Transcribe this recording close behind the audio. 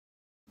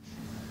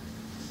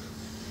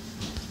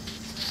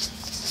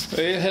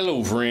Hey,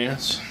 hello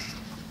friends.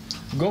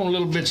 I'm going a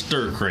little bit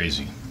stir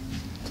crazy.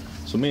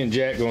 So me and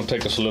Jack gonna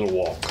take us a little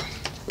walk.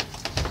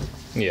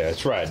 Yeah,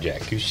 that's right,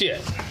 Jack. You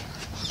shit.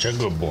 You're a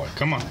good boy.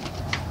 Come on.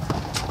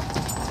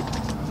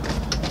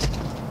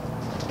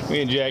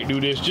 Me and Jack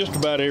do this just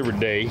about every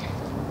day.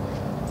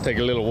 Take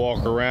a little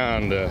walk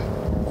around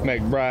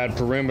McBride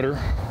perimeter.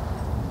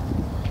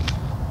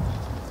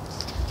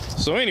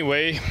 So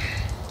anyway,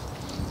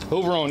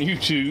 over on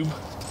YouTube,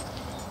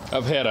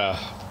 I've had a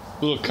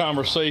little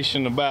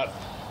conversation about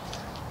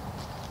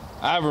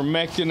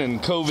ivermectin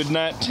and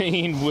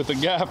COVID-19 with a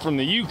guy from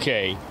the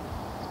UK.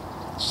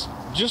 It's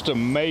just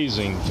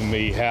amazing to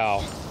me how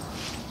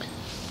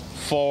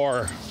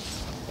far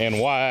and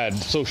wide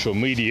social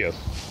media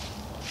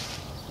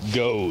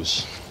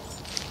goes.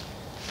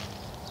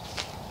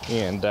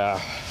 And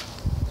how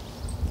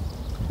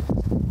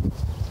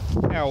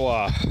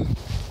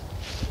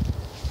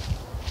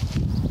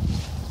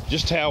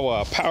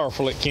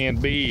powerful it can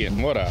be,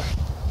 and what a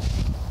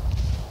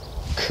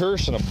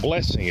curse and a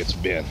blessing it's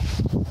been. I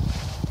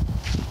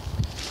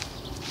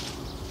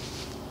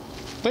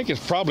think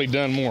it's probably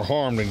done more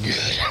harm than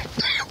good.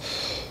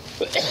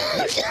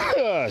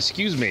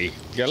 Excuse me,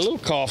 got a little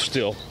cough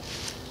still.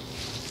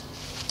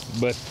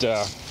 But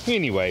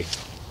anyway,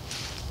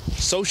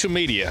 social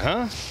media,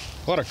 huh?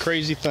 What a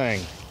crazy thing.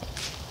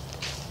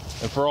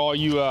 And for all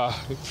you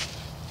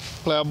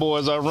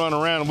plowboys I run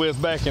around with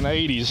back in the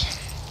 80s,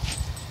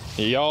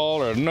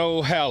 y'all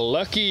know how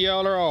lucky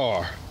y'all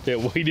are that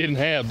we didn't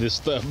have this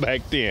stuff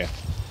back then.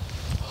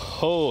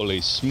 Holy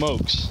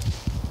smokes.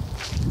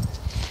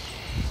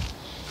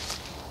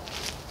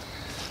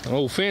 An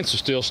old fence is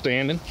still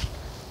standing.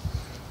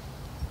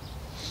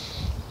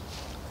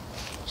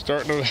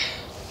 Starting to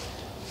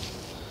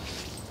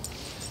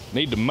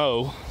need to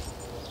mow.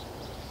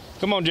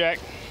 Come on, Jack.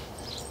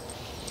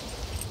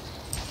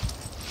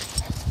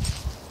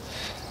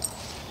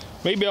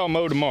 Maybe I'll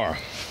mow tomorrow.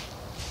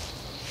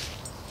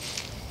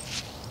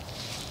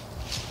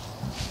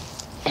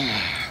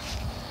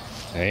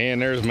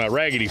 And there's my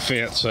raggedy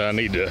fence I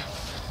need to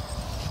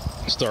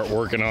start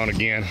working on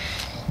again.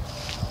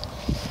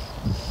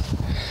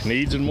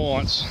 Needs and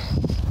wants.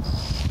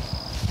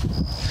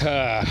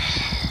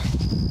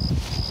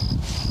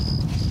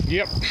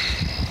 Yep.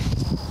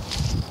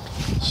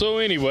 So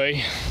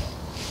anyway,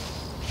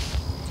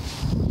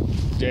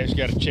 Dad's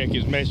got to check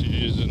his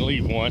messages and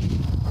leave one.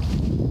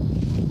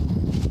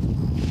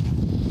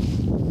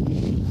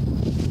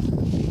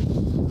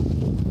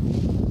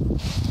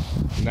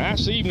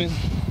 Nice evening.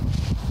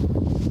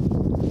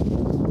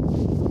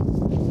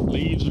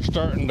 Leaves are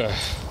starting to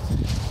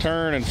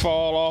turn and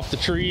fall off the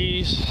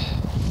trees.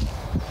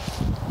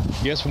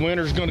 Guess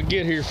winter's gonna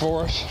get here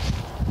for us.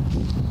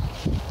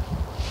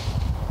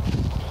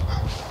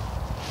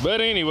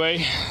 But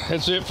anyway,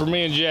 that's it for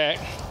me and Jack.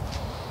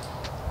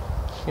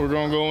 We're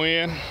gonna go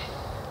in.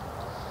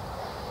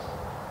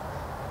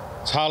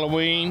 It's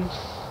Halloween.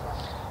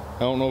 I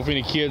don't know if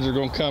any kids are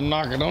gonna come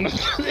knocking on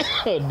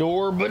the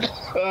door, but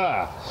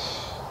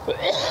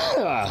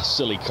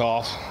silly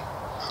cough.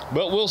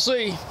 But we'll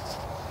see.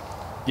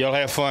 Y'all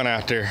have fun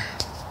out there.